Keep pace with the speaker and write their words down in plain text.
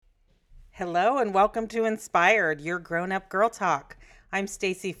Hello and welcome to InspiHER'd, your grown-up girl talk. I'm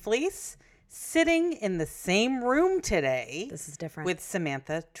Stacy Fleece, sitting in the same room today. This is different. With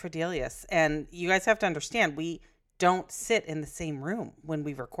Samantha Tredelius. And you guys have to understand, we don't sit in the same room when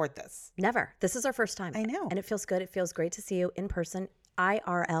we record this. Never. This is our first time. I know. And it feels good. It feels great to see you in person,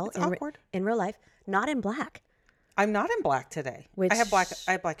 IRL, It's awkward. In real life, not in black. I'm not in black today. I have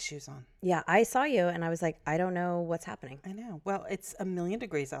black shoes on. Yeah, I saw you and I was like, I don't know what's happening. I know. Well, it's 1,000,000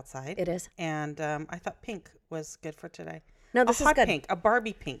 degrees outside. It is. And I thought pink was good for today. No, this is good. Pink, a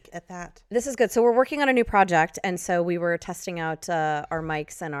Barbie pink at that. This is good. So we're working on a new project, and so we were testing out our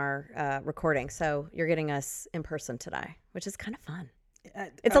mics and our recording. So you're getting us in person today, which is kind of fun.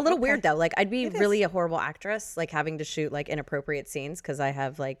 It's a little weird though. Like I'd be really a horrible actress, like having to shoot like inappropriate scenes because I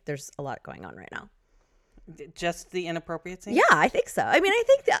have like there's a lot going on right now. Just the inappropriate scenes? Yeah, I think so. I mean, I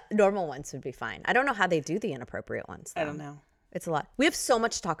think the normal ones would be fine. I don't know how they do the inappropriate ones, though. I don't know. It's a lot. We have so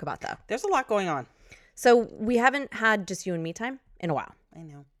much to talk about, though. There's a lot going on. So we haven't had just you and me time in a while. I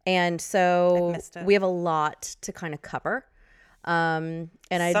know. And so we have a lot to kind of cover.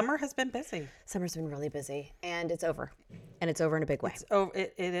 Summer has been busy. Summer's been really busy, and it's over. And it's over in a big way.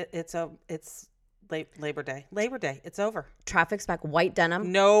 It's Labor Day. Labor Day. It's over. Traffic's back. White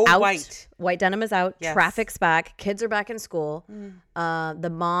denim. No out. white. White denim is out. Yes. Traffic's back. Kids are back in school. The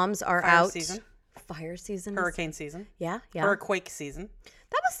moms are Fire out. Season. Fire season. Hurricane season. Yeah. Hurricane season.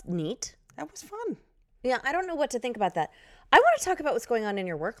 That was neat. That was fun. Yeah, I don't know what to think about that. I want to talk about what's going on in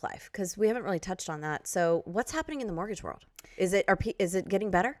your work life because we haven't really touched on that. So what's happening in the mortgage world? Is it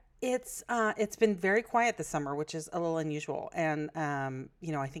getting better? It's been very quiet this summer, which is a little unusual. And,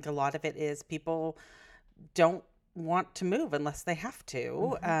 I think a lot of it is people don't want to move unless they have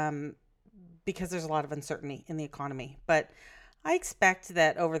to because there's a lot of uncertainty in the economy. But I expect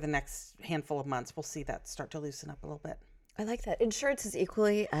that over the next handful of months, we'll see that start to loosen up a little bit. I like that. Insurance is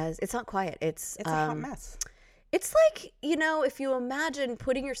equally as, it's not quiet. It's a hot mess. It's like, if you imagine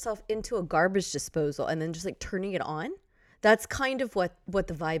putting yourself into a garbage disposal and then just like turning it on, that's kind of what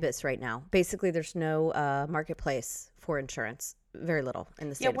the vibe is right now. Basically, there's no marketplace for insurance. Very little in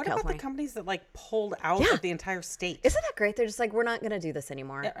the state of California. What about the companies that like pulled out of the entire state? Isn't that great? They're just like, we're not going to do this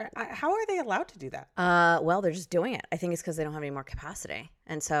anymore. How are they allowed to do that? Well, they're just doing it. I think it's because they don't have any more capacity.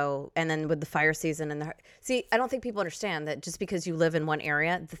 And then with the fire season I don't think people understand that just because you live in one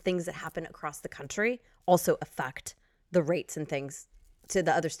area, the things that happen across the country also affect the rates and things to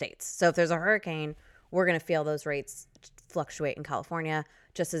the other states. So if there's a hurricane, we're going to feel those rates fluctuate in California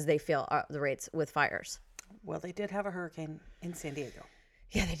just as they feel the rates with fires. Well, they did have a hurricane in San Diego.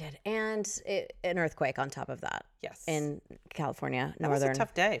 Yeah, they did. And an earthquake on top of that. Yes. In California, That was a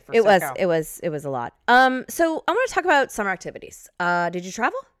tough day for SoCal. SoCal. It was a lot. So I want to talk about summer activities. Did you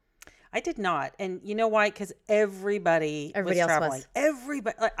travel? I did not. And you know why? Because everybody was else traveling. was.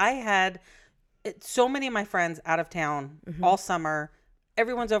 Everybody. Like, I had so many of my friends out of town all summer.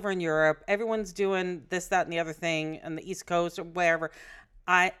 Everyone's over in Europe. Everyone's doing this, that, and the other thing on the East Coast or wherever.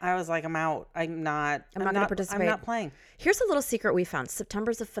 I was like, I'm out. I'm not going to participate. I'm not playing. Here's a little secret we found.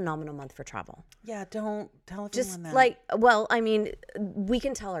 September's a phenomenal month for travel. Yeah, don't tell everyone Just that. we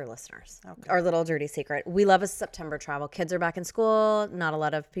can tell our listeners our little dirty secret. We love a September travel. Kids are back in school. Not a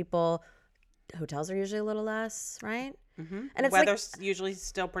lot of people. Hotels are usually a little less, right? Mm-hmm. And it's weather's usually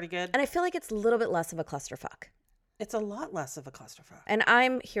still pretty good. And I feel like it's a little bit less of a clusterfuck. It's a lot less of a clusterfuck. And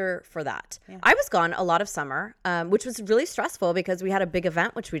I'm here for that. Yeah. I was gone a lot of summer, which was really stressful because we had a big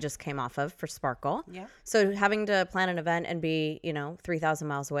event, which we just came off of for Sparkle. Yeah. So having to plan an event and be, 3,000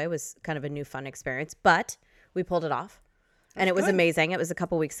 miles away was kind of a new fun experience. But we pulled it off. And it was amazing. It was a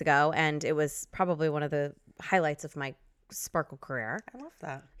couple weeks ago. And it was probably one of the highlights of my Sparkle career. I love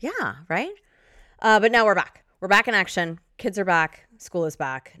that. Yeah, right? But now we're back. We're back in action. Kids are back. School is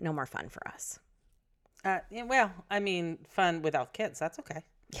back. No more fun for us. Fun without kids. That's okay.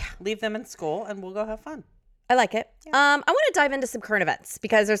 Yeah. Leave them in school and we'll go have fun. I like it. Yeah. I want to dive into some current events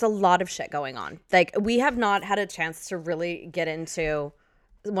because there's a lot of shit going on. Like, we have not had a chance to really get into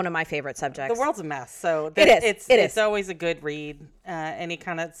one of my favorite subjects. The world's a mess. So it's always a good read. Any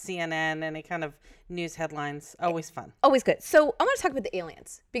kind of CNN, any kind of news headlines, always fun. Always good. So I want to talk about the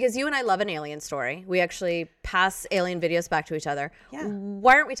aliens because you and I love an alien story. We actually pass alien videos back to each other. Yeah.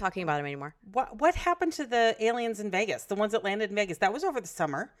 Why aren't we talking about them anymore? What happened to the aliens in Vegas? The ones that landed in Vegas? That was over the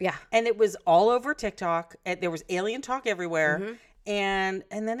summer. Yeah. And it was all over TikTok. There was alien talk everywhere. Mm-hmm. And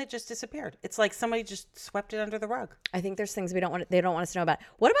then it just disappeared. It's like somebody just swept it under the rug. I think there's things they don't want us to know about.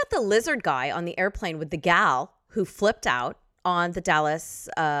 What about the lizard guy on the airplane with the gal who flipped out on the Dallas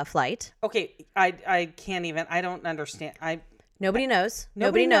flight? Okay, I can't even. I don't understand. Nobody knows.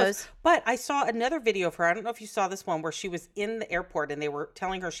 Nobody knows. But I saw another video of her. I don't know if you saw this one where she was in the airport and they were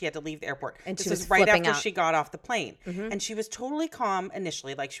telling her she had to leave the airport. And this she was was right flipping after out. she got off the plane. And she was totally calm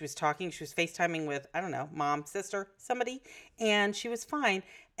initially. Like she was talking, she was FaceTiming with, I don't know, mom, sister, somebody. And she was fine.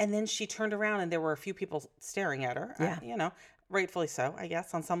 And then she turned around and there were a few people staring at her. Yeah. You know, rightfully so, I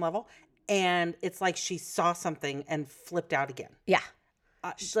guess, on some level. And it's like she saw something and flipped out again. Yeah.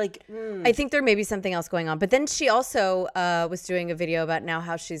 I think there may be something else going on. But then she also was doing a video about now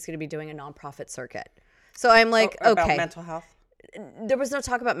how she's going to be doing a nonprofit circuit. So I'm like, About okay. mental health. There was no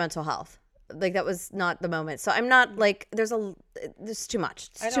talk about mental health. Like that was not the moment. So I'm not like, there's too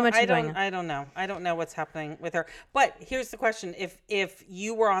much. It's too much going on. I don't know. I don't know what's happening with her. But here's the question. If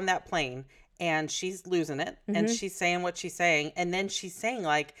you were on that plane and she's losing it and she's saying what she's saying, and then she's saying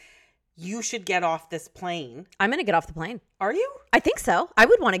like, you should get off this plane. I'm going to get off the plane. Are you? I think so. I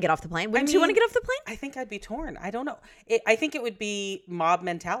would want to get off the plane. Wouldn't you want to get off the plane? I think I'd be torn. I don't know. I think it would be mob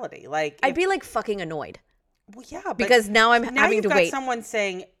mentality. Like I'd be like fucking annoyed. Well, yeah, but because now I'm now having you've to got wait. someone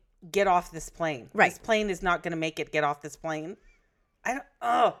saying, "Get off this plane." Right. This plane is not going to make it. Get off this plane. I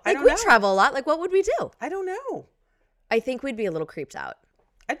don't We know. travel a lot. Like, what would we do? I don't know. I think we'd be a little creeped out.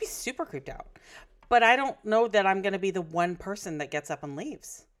 I'd be super creeped out. But I don't know that I'm going to be the one person that gets up and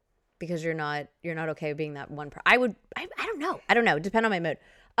leaves. Because you're not okay with being that one person. I don't know. Depend on my mood.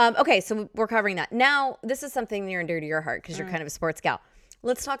 Okay, so we're covering that. Now, this is something near and dear to your heart because you're kind of a sports gal.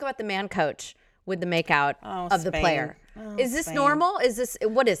 Let's talk about the man coach with the makeout of the Spain. player. Is this Spain. normal?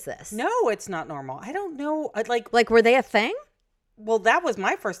 What is this? No, it's not normal. I don't know. Like, were they a thing? Well, that was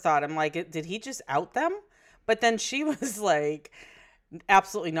my first thought. I'm like, did he just out them? But then she was like,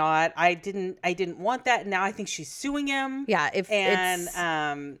 absolutely not. I didn't want that. Now I think she's suing him. Yeah.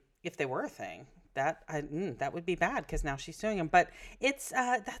 If they were a thing, that would be bad because now she's suing him. But that's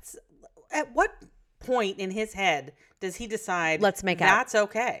at what point in his head does he decide? Let's make out. That's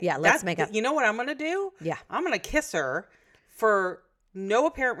okay. Yeah, let's make out. You know what I'm gonna do? Yeah, I'm gonna kiss her for no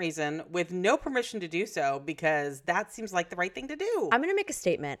apparent reason with no permission to do so because that seems like the right thing to do. I'm gonna make a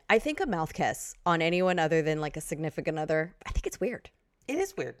statement. I think a mouth kiss on anyone other than like a significant other, I think it's weird. It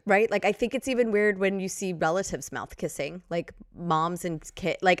is weird. Right? Like, I think it's even weird when you see relatives mouth kissing, like moms and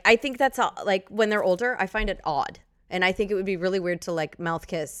kids. Like, I think that's all, like when they're older, I find it odd. And I think it would be really weird to like mouth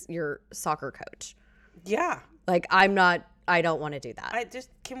kiss your soccer coach. Yeah. Like, I don't want to do that.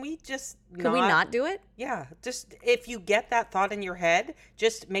 Can we we not do it? Yeah. Just, if you get that thought in your head,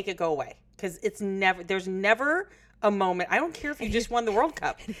 just make it go away. Because there's never a moment. I don't care if you just won the World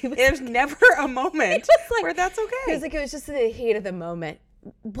Cup. There's never a moment where that's okay. It was like, it was just the heat of the moment.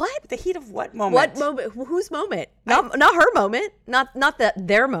 What? The heat of what moment? What moment? Whose moment? Not her moment. Not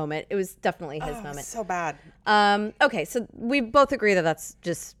their moment. It was definitely his moment. So bad. Okay, so we both agree that that's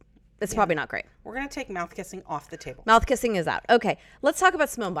just, it's probably not great. We're going to take mouth kissing off the table. Mouth kissing is out. Okay, let's talk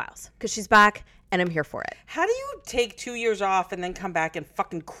about Simone Biles because she's back and I'm here for it. How do you take 2 years off and then come back and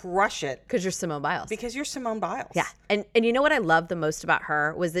fucking crush it? Because you're Simone Biles. Because you're Simone Biles. Yeah. And you know what I loved the most about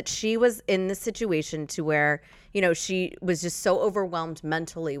her was that she was in this situation to where, you know, she was just so overwhelmed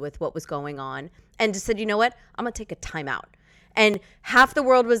mentally with what was going on and just said, you know what, I'm going to take a timeout. And half the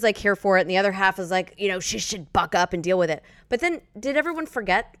world was like here for it. And the other half was like, you know, she should buck up and deal with it. But then did everyone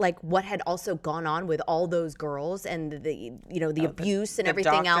forget like what had also gone on with all those girls and the abuse and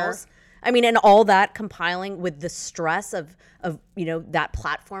everything else? I mean, and all that compiling with the stress of, you know, that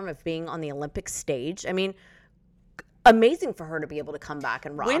platform of being on the Olympic stage. I mean, amazing for her to be able to come back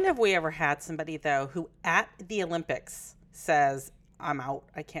and rock. When have we ever had somebody though who at the Olympics says, I'm out,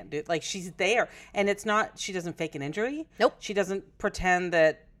 I can't do it? Like, she's there and it's not, she doesn't fake an injury. Nope. She doesn't pretend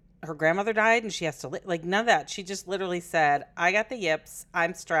that her grandmother died and she has to like none of that. She just literally said, I got the yips,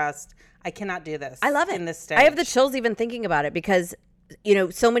 I'm stressed, I cannot do this. I love it. In this stage. I have the chills even thinking about it because, you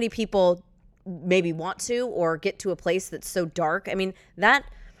know, so many people maybe want to or get to a place that's so dark. I mean, that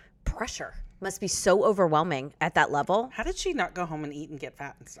pressure must be so overwhelming at that level. How did she not go home and eat and get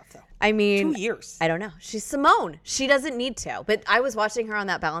fat and stuff though? I mean, 2 years. I don't know. She's Simone. She doesn't need to. But I was watching her on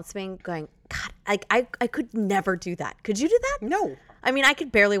that balance beam going, God, I could never do that. Could you do that? No. I mean, I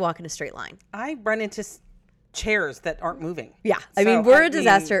could barely walk in a straight line. I run into chairs that aren't moving. Yeah. I mean, we're a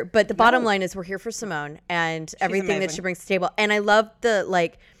disaster. But the bottom line is we're here for Simone and everything that she brings to the table. And I love the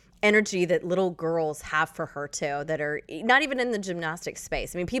like energy that little girls have for her too, that are not even in the gymnastics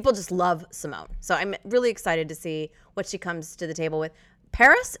space. I mean, people just love Simone. So I'm really excited to see what she comes to the table with.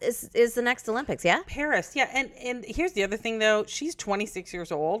 Paris is the next Olympics, yeah? Paris, yeah. And here's the other thing though, she's 26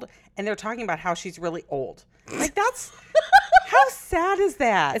 years old and they're talking about how she's really old. Like that's how sad is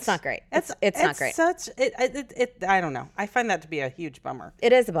that? It's not great. It's not great. I don't know. I find that to be a huge bummer.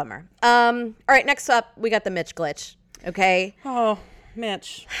 It is a bummer. All right, next up we got the Mitch glitch. Okay. Oh,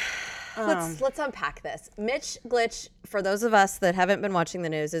 Mitch. Let's unpack this. Mitch glitch, for those of us that haven't been watching the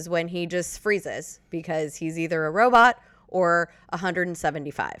news, is when he just freezes because he's either a robot or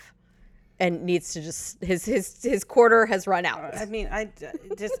 175 and needs to just his quarter has run out. I mean, I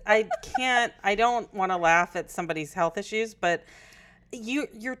can't. I don't want to laugh at somebody's health issues, but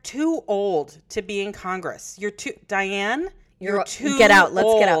you're too old to be in Congress. Diane. You're too get out. Let's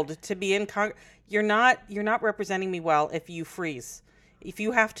old get out. to be in Congress. You're not representing me well if you freeze. If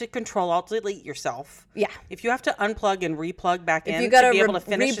you have to Control Alt Delete yourself, yeah. If you have to unplug and replug back in you gotta to be able to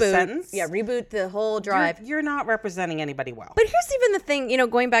finish a sentence, reboot the whole drive. You're not representing anybody well. But here's even the thing,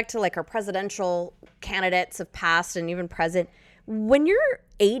 going back to like our presidential candidates of past and even present. When you're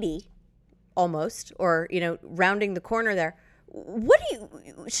 80, almost, or rounding the corner there,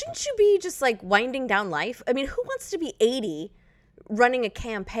 shouldn't you be just like winding down life? I mean, who wants to be 80? Running a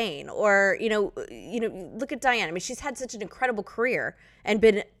campaign or look at Diane. I mean, she's had such an incredible career and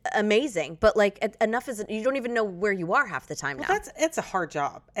been amazing, but like enough is you don't even know where you are half the time now. It's a hard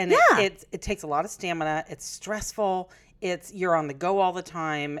job, and it takes a lot of stamina. It's stressful. You're on the go all the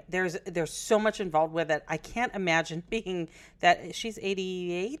time. There's so much involved with it. I can't imagine being that. She's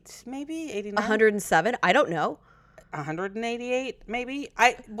 88, maybe 89, 107. I don't know. 188, maybe.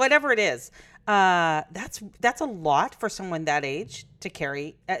 Whatever it is. That's a lot for someone that age to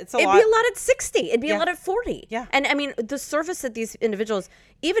carry. It'd be a lot at 60. It'd be a lot at 40. Yeah. And I mean, the service that these individuals,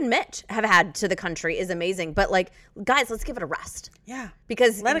 even Mitch, have had to the country is amazing. But like, guys, let's give it a rest. Yeah.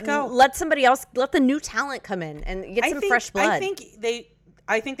 Because let it go. Let somebody else, let the new talent come in and get some fresh blood.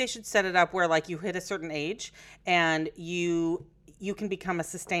 I think they should set it up where like you hit a certain age and you can become a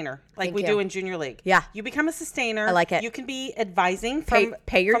sustainer like we do in junior league. Yeah. You become a sustainer. I like it. You can be advising from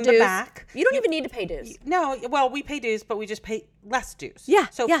your from dues. the back. You don't even need to pay dues. No, well, we pay dues, but we just pay less dues. Yeah.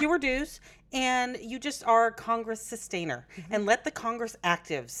 So fewer dues, and you just are a Congress sustainer, and let the Congress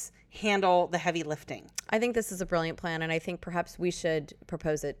actives handle the heavy lifting. I think this is a brilliant plan, and I think perhaps we should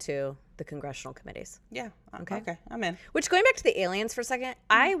propose it to the congressional committees. Yeah. Okay. I'm in. Which, going back to the aliens for a second,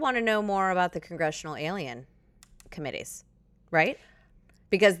 I want to know more about the congressional alien committees. Right?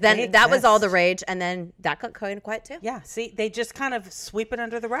 Because then that was all the rage, and then that got kind of quiet too. Yeah, see, they just kind of sweep it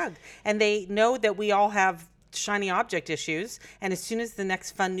under the rug. And they know that we all have shiny object issues, and as soon as the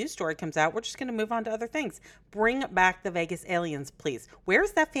next fun news story comes out, we're just going to move on to other things. Bring back the Vegas aliens, please.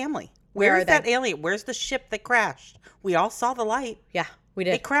 Where's that family? Where is that alien? Where's the ship that crashed? We all saw the light. Yeah, we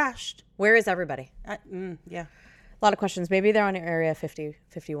did. It crashed. Where is everybody? Yeah. A lot of questions. Maybe they're on Area 50,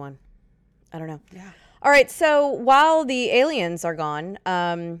 51. I don't know. Yeah. All right, so while the aliens are gone,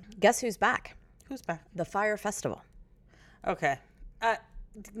 guess who's back? Who's back? The Fire Festival. Okay.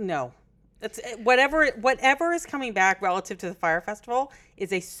 No. It's whatever is coming back relative to the Fire Festival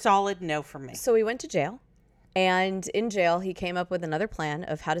is a solid no for me. So he went to jail, and in jail he came up with another plan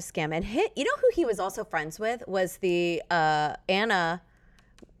of how to scam. And who he was also friends with was the Anna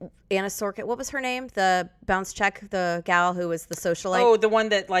Sorkin. What was her name? The bounce check, the gal who was the socialite. Oh, the one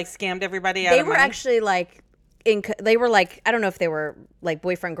that like scammed everybody out of money? They were actually like, they were like, I don't know if they were like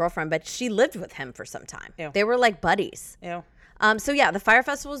boyfriend, girlfriend, but she lived with him for some time. Ew. They were like buddies. Ew. So yeah, the Fire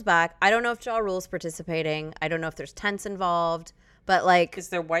Festival is back. I don't know if Ja Rule's participating. I don't know if there's tents involved. But like, is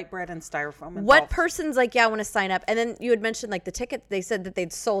there white bread and styrofoam involved? What person's like, yeah, I want to sign up? And then you had mentioned like the tickets. They said that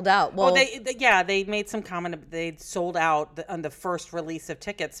they'd sold out. Well, they made some comment. They'd sold out on the first release of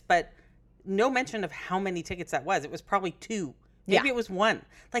tickets, but no mention of how many tickets that was. It was probably 2. Maybe it was 1.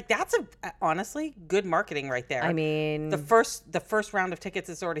 Like that's honestly good marketing right there. I mean, the first round of tickets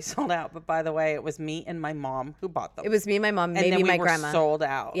is already sold out. But by the way, it was me and my mom who bought them. It was me and my mom, maybe and then my we were grandma. Sold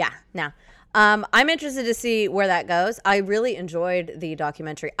out. Yeah. Now, I'm interested to see where that goes. I really enjoyed the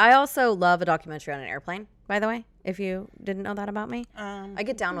documentary. I also love a documentary on an airplane. By the way, if you didn't know that about me, I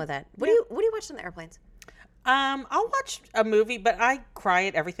get down with it. What do you watch on the airplanes? I'll watch a movie, but I cry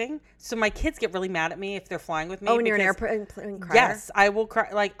at everything. So my kids get really mad at me if they're flying with me. Oh, when you're an airplane crier? Yes, I will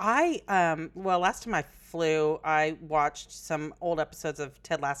cry. Like last time I flew, I watched some old episodes of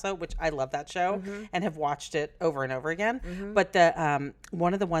Ted Lasso, which I love that show and have watched it over and over again. But the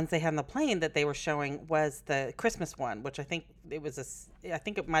one of the ones they had on the plane that they were showing was the Christmas one, which I think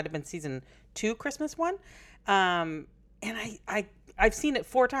it might have been season 2 Christmas one. And I've seen it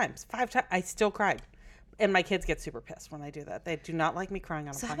 4 times, 5 times. I still cried. And my kids get super pissed when I do that. They do not like me crying on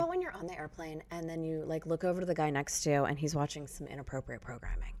a plane. So how about when you're on the airplane and then you like look over to the guy next to you and he's watching some inappropriate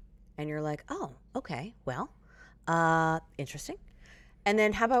programming and you're like, oh, okay, well, interesting. And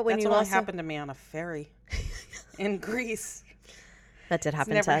then how about when That's you only also happened to me on a ferry in Greece. That did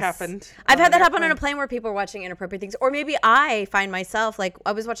happen It's to never us. happened I've on had an that happen on airplane. a plane where people are watching inappropriate things. Or maybe I find myself, like,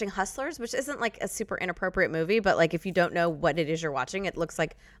 I was watching Hustlers, which isn't like a super inappropriate movie, but like if you don't know what it is you're watching, it looks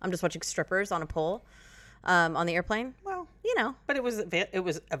like I'm just watching strippers on a pole on the airplane. Well, You know, but it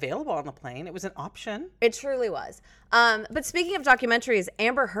was available on the plane. It was an option. it truly was. But speaking of documentaries,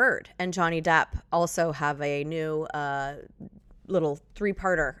 Amber Heard and Johnny Depp also have a new little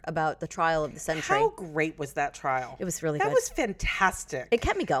 3-parter about the trial of the century. How great was that trial? It was really That good. was fantastic. It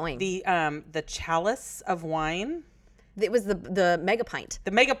kept me going. The chalice of wine, It was the mega pint.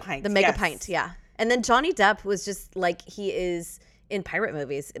 the mega pint. The mega yes. pint, yeah. And then Johnny Depp was just like he is in pirate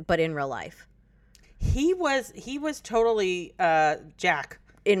movies, but in real life. He was totally Jack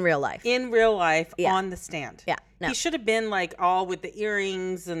In real life. in real life Yeah. on the stand. Yeah, no. He should have been like all with the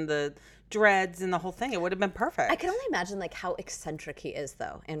earrings and the dreads and the whole thing. It would have been perfect. I can only imagine like how eccentric he is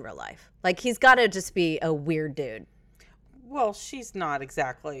though in real life. Like he's got to just be a weird dude. Well, she's not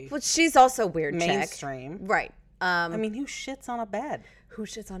exactly But she's also a weird chick. mainstream. Right. I mean, who shits on a bed? Who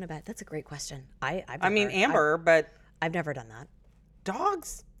shits on a bed? That's a great question. I've I mean, never- Amber, but I've never done that.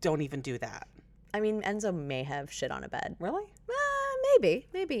 dogs don't even do that. I mean, Enzo may have shit on a bed. Really?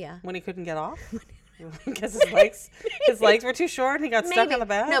 Maybe, yeah. When he couldn't get off? Because his legs were too short and he got stuck on the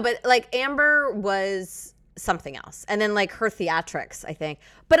bed? No, but like Amber was something else. And then like her theatrics, I think.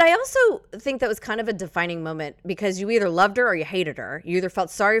 But I also think that was kind of a defining moment because you either loved her or you hated her. You either felt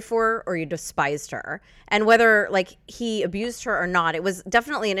sorry for her or you despised her. And whether like he abused her or not, it was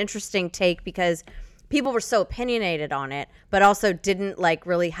definitely an interesting take because people were so opinionated on it, but also didn't like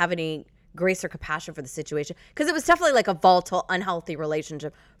really have any grace or compassion for the situation. Because it was definitely like a volatile, unhealthy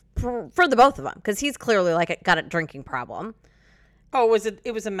relationship for the both of them. Because he's clearly like got a drinking problem. Oh,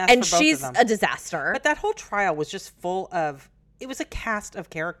 it was a mess And for both she's of them. a disaster. But that whole trial was just full of, it was a cast of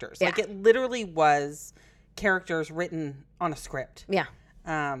characters. Like Yeah. it literally was characters written on a script. Yeah.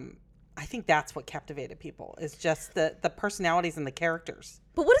 I think that's what captivated people is just the personalities and the characters.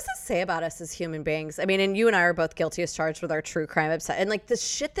 But what does this say about us as human beings? I mean, and you and I are both guilty as charged with our true crime website. And like the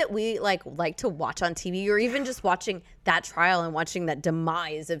shit that we like to watch on TV or even just watching that trial and watching that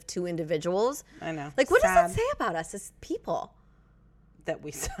demise of 2 individuals. I know. Like what does Sad that say about us as people? that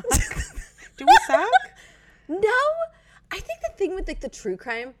we suck? Do we suck? No. I think the thing with like the true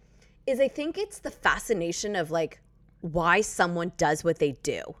crime is I think it's the fascination of like why someone does what they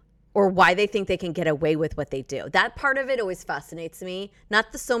do or why they think they can get away with what they do. That part of it always fascinates me.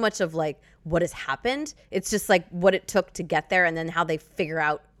 Not so much of like what has happened. It's just like what it took to get there and then how they figure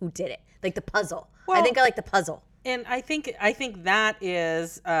out who did it. Like the puzzle. I Well- think I like the puzzle. And I think that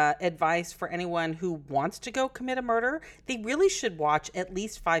is advice for anyone who wants to go commit a murder. They really should watch at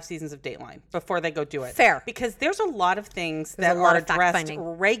least 5 seasons of Dateline before they go do it. Fair. Because there's a lot of things There's that a lot are of addressed fact-finding.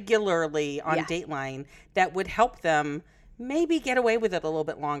 regularly on Yeah. Dateline that would help them maybe get away with it a little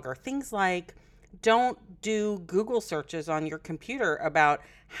bit longer. Things like don't do Google searches on your computer about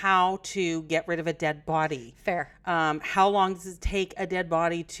how to get rid of a dead body. Fair. How long does it take a dead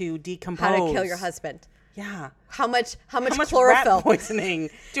body to decompose? How to kill your husband. Yeah. How much How much chlorophyll? rat poisoning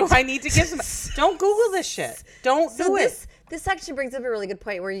do I need to give some? Don't Google this shit. Don't So do it. this actually brings up a really good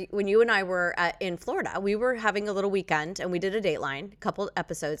point where when you and I were in Florida, we were having a little weekend and we did a Dateline, a couple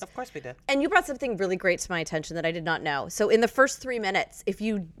episodes. Of course we did. And you brought something really great to my attention that I did not know. So in the first 3 minutes, if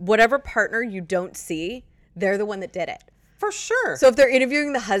you whatever partner you don't see, they're the one that did it. For sure. So if they're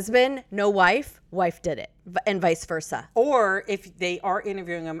interviewing the husband, no wife, wife did it, and vice versa. Or if they are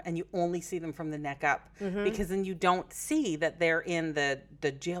interviewing them and you only see them from the neck up, Mm-hmm. because then you don't see that they're in the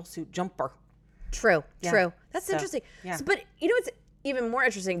jail suit jumper. True. That's So, interesting. yeah. So, but you know what's even more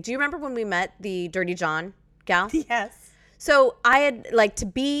interesting? Do you remember when we met the Dirty John gal? Yes. So I had like to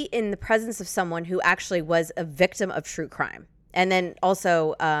be in the presence of someone who actually was a victim of true crime. And then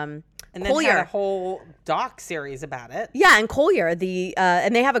also And then Collier. had a whole doc series about it. Yeah, and Collier, and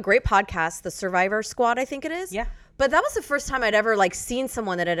they have a great podcast, the Survivor Squad, I think it is. Yeah. But that was the first time I'd ever like seen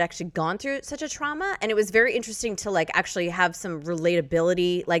someone that had actually gone through such a trauma, and it was very interesting to like actually have some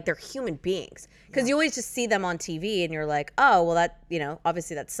relatability, like they're human beings. Because you always just see them on TV, and you're like, oh, well, that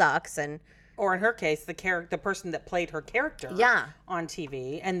obviously that sucks, and Or in her case, the person that played her character Yeah. on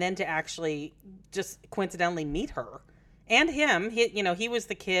TV, and then to actually just coincidentally meet her. And him, he was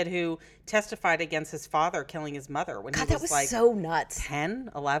the kid who testified against his father killing his mother when God, he that was like so nuts. 10,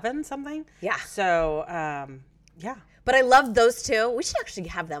 11, something. Yeah. So, yeah. But I love those two. We should actually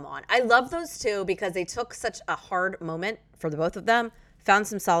have them on. I love those two because they took such a hard moment for the both of them, found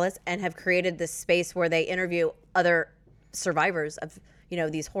some solace, and have created this space where they interview other survivors of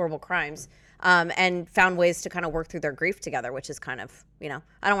these horrible crimes. and found ways to kind of work through their grief together, which is kind of, I don't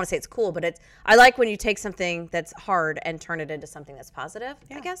want to say it's cool, but I like when you take something that's hard and turn it into something that's positive,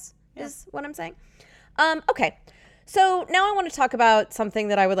 I guess, is what I'm saying. Okay. So now I want to talk about something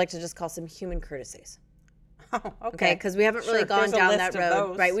that I would like to just call some human courtesies. Oh, okay. Because we haven't really gone down that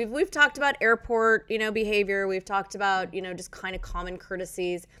road, right? We've talked about airport, behavior. We've talked about, just kind of common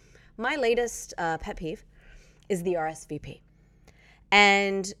courtesies. My latest pet peeve is the RSVP.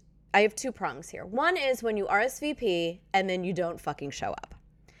 And I have two prongs here. One is when you RSVP and then you don't fucking show up.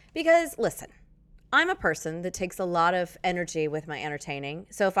 Because listen, I'm a person that takes a lot of energy with my entertaining.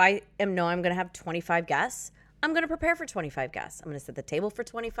 So if I know I'm going to have 25 guests, I'm going to prepare for 25 guests. I'm going to set the table for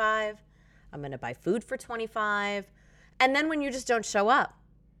 25. I'm going to buy food for 25. And then when you just don't show up,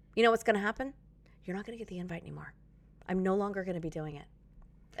 you know what's going to happen? You're not going to get the invite anymore. I'm no longer going to be doing it.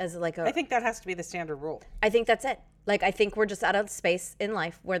 I think that has to be the standard rule. I think that's it. I think we're just out of space in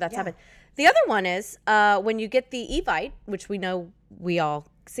life where that's happened. The other one is when you get the evite, which we know we all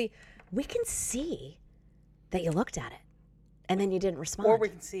see, we can see that you looked at it and then you didn't respond. Or we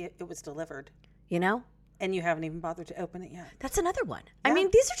can see it was delivered. And you haven't even bothered to open it yet. That's another one. Yeah. I mean,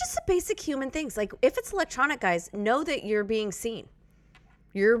 these are just the basic human things. If it's electronic, guys, know that you're being seen.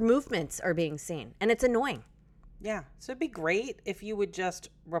 Your movements are being seen. And it's annoying. Yeah. So it'd be great if you would just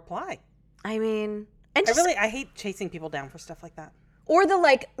reply. I mean, I hate chasing people down for stuff like that. Or the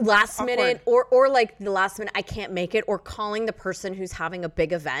last minute, or the last minute, I can't make it, or calling the person who's having a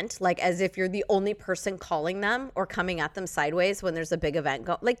big event, as if you're the only person calling them or coming at them sideways when there's a big event.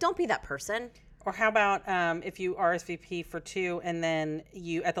 Don't be that person. Or how about if you RSVP for 2 and then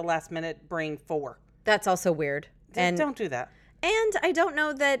you at the last minute bring 4? That's also weird. And don't do that. And I don't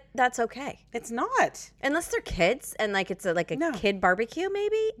know that that's okay. It's not. Unless they're kids and it's a kid barbecue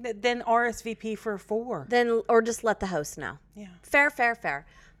maybe. Then RSVP for 4. Or just let the host know. Yeah. Fair.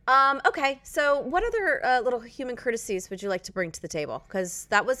 Okay, so what other little human courtesies would you like to bring to the table? Because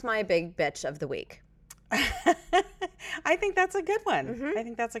that was my big bitch of the week. I think that's a good one. Mm-hmm. I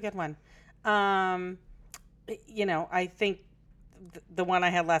think that's a good one. I think the one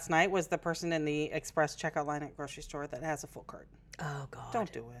I had last night was the person in the express checkout line at grocery store that has a full cart. Oh, God.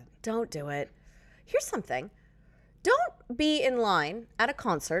 Don't do it. Don't do it. Here's something. Don't be in line at a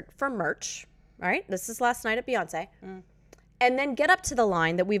concert for merch. All right? This is last night at Beyonce. And then get up to the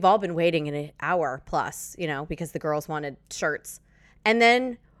line that we've all been waiting an hour plus, because the girls wanted shirts. And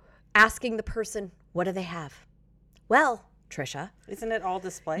then asking the person, what do they have? Well, Trisha. Isn't it all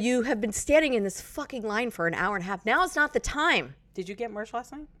display? You have been standing in this fucking line for an hour and a half. Now is not the time. Did you get merch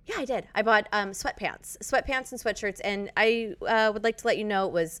last night? Yeah, I did. I bought sweatpants and sweatshirts, and I would like to let you know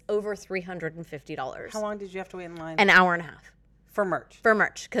it was over $350. How long did you have to wait in line? An hour and a half. For merch? For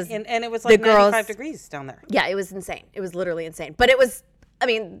merch. And it was 95 degrees down there. Yeah, it was insane. It was literally insane. But it was,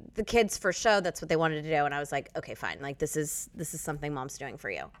 the kids for show, that's what they wanted to do, and I was like, okay, fine. This is something mom's doing for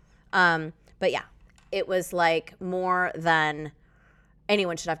you. But yeah. It was more than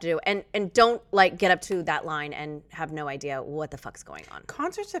anyone should have to do. And don't get up to that line and have no idea what the fuck's going on.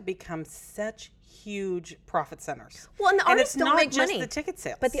 Concerts have become such huge profit centers. Well, and the artists don't make money. It's not just the ticket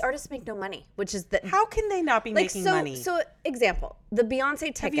sales. But the artists make no money, which is the... How can they not be making money? So, example, the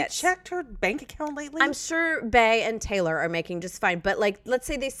Beyonce tickets... Have you checked her bank account lately? I'm sure Bey and Taylor are making just fine. But let's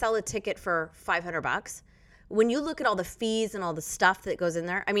say they sell a ticket for $500. When you look at all the fees and all the stuff that goes in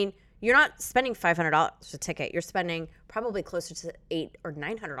there, you're not spending $500 a ticket. You're spending probably closer to $800 or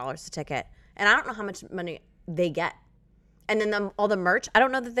 $900 a ticket. And I don't know how much money they get. And then all the merch, I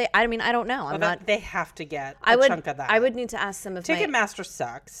don't know that I don't know. They have to get a chunk of that. I would need to ask some of Ticketmaster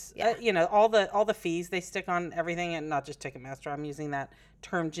sucks. Yeah. All the fees they stick on everything, and not just Ticketmaster. I'm using that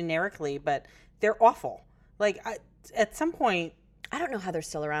term generically, but they're awful. At some point, I don't know how they're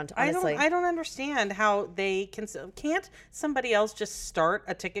still around, honestly. I don't understand how they can't somebody else just start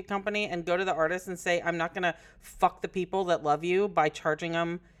a ticket company and go to the artist and say, I'm not going to fuck the people that love you by charging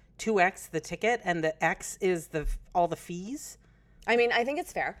them 2x the ticket, and the X is all the fees. I think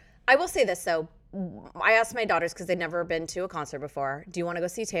it's fair. I will say this, though. I asked my daughters, because they'd never been to a concert before, do you want to go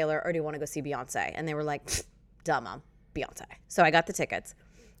see Taylor or do you want to go see Beyonce? And they were like, duh, Mom, Beyonce. So I got the tickets.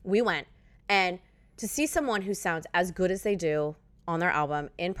 We went. And to see someone who sounds as good as they do on their album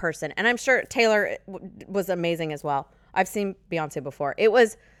in person, and I'm sure Taylor was amazing as well. I've seen Beyonce before. It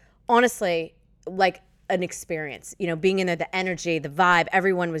was honestly an experience, being in there, the energy, the vibe,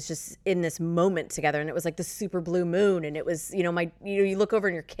 everyone was just in this moment together, and it was like the super blue moon, and it was, you look over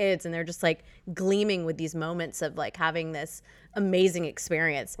at your kids and they're just gleaming with these moments of having this amazing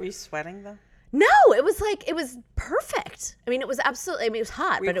experience. Were you sweating though? No, it was perfect. It was absolutely, it was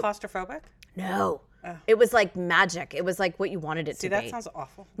hot. Were you claustrophobic? No. It was like magic. It was like what you wanted it to be. See, that sounds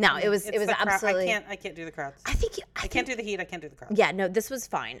awful. No, it was absolutely. I can't do the crowds. I can't do the heat. I can't do the crowds. Yeah, no, this was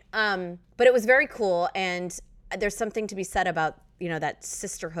fine. But it was very cool, and there's something to be said about that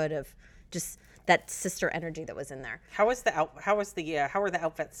sisterhood of just that sister energy that was in there. How were the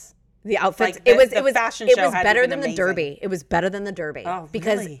outfits? The outfits. Like it was fashion it show was had better been than amazing. the Derby. It was better than the Derby. Oh,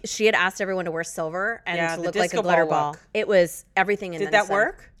 because really? she had asked everyone to wear silver and Yeah, to the look like a disco glitter ball ball. look. It was everything in Did that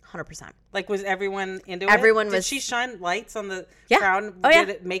work? 100%. Like, was everyone into it? Everyone Did was. she shine lights on the Yeah. crowd? Oh, yeah.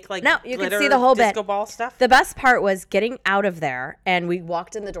 Did it make like No, you could glitter see the whole bit. disco ball stuff? The best part was getting out of there, and we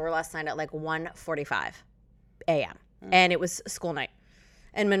walked in the door last night at like 1:45 a.m. And it was school night.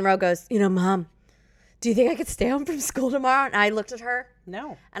 And Monroe goes, Mom, do you think I could stay home from school tomorrow? And I looked at her.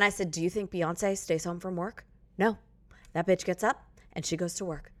 No. And I said, do you think Beyonce stays home from work? No. That bitch gets up and she goes to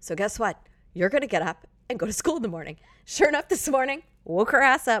work. So guess what? You're going to get up and go to school in the morning. Sure enough, this morning, woke her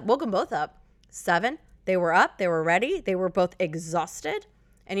ass up, woke them both up. 7, they were up, they were ready. They were both exhausted.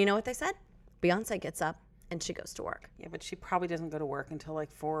 And you know what they said? Beyonce gets up and she goes to work. Yeah, but she probably doesn't go to work until like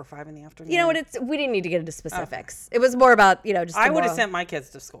 4 or 5 in the afternoon. You know what? We didn't need to get into specifics. Okay. It was more about, just I would have sent my kids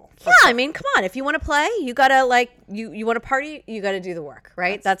to school. Yeah, I mean, come on. If you want to play, you got to you want to party, you got to do the work,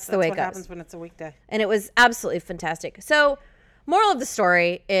 right? That's the way it goes. That's what happens when it's a weekday. And it was absolutely fantastic. So, moral of the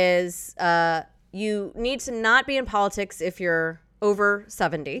story is you need to not be in politics if you're over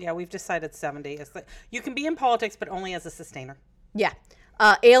 70. Yeah, we've decided 70. It's like, you can be in politics, but only as a sustainer. Yeah.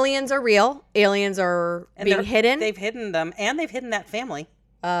 Aliens are real. Aliens are being hidden. They've hidden them, and they've hidden that family.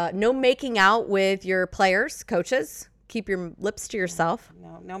 No making out with your players, coaches. Keep your lips to yourself.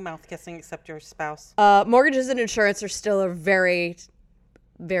 No mouth kissing except your spouse. Mortgages and insurance are still a very,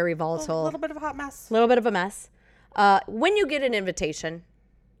 very volatile. A little bit of a hot mess. A little bit of a mess. When you get an invitation,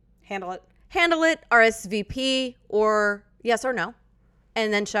 handle it. RSVP or yes or no,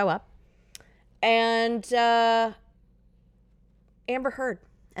 and then show up. And InspiHER'd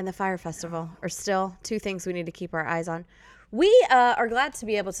and the Fire Festival are still 2 things we need to keep our eyes on. We are glad to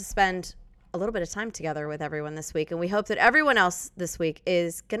be able to spend a little bit of time together with everyone this week, and we hope that everyone else this week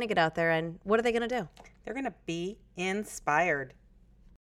is going to get out there, and what are they going to do? They're going to be inspired.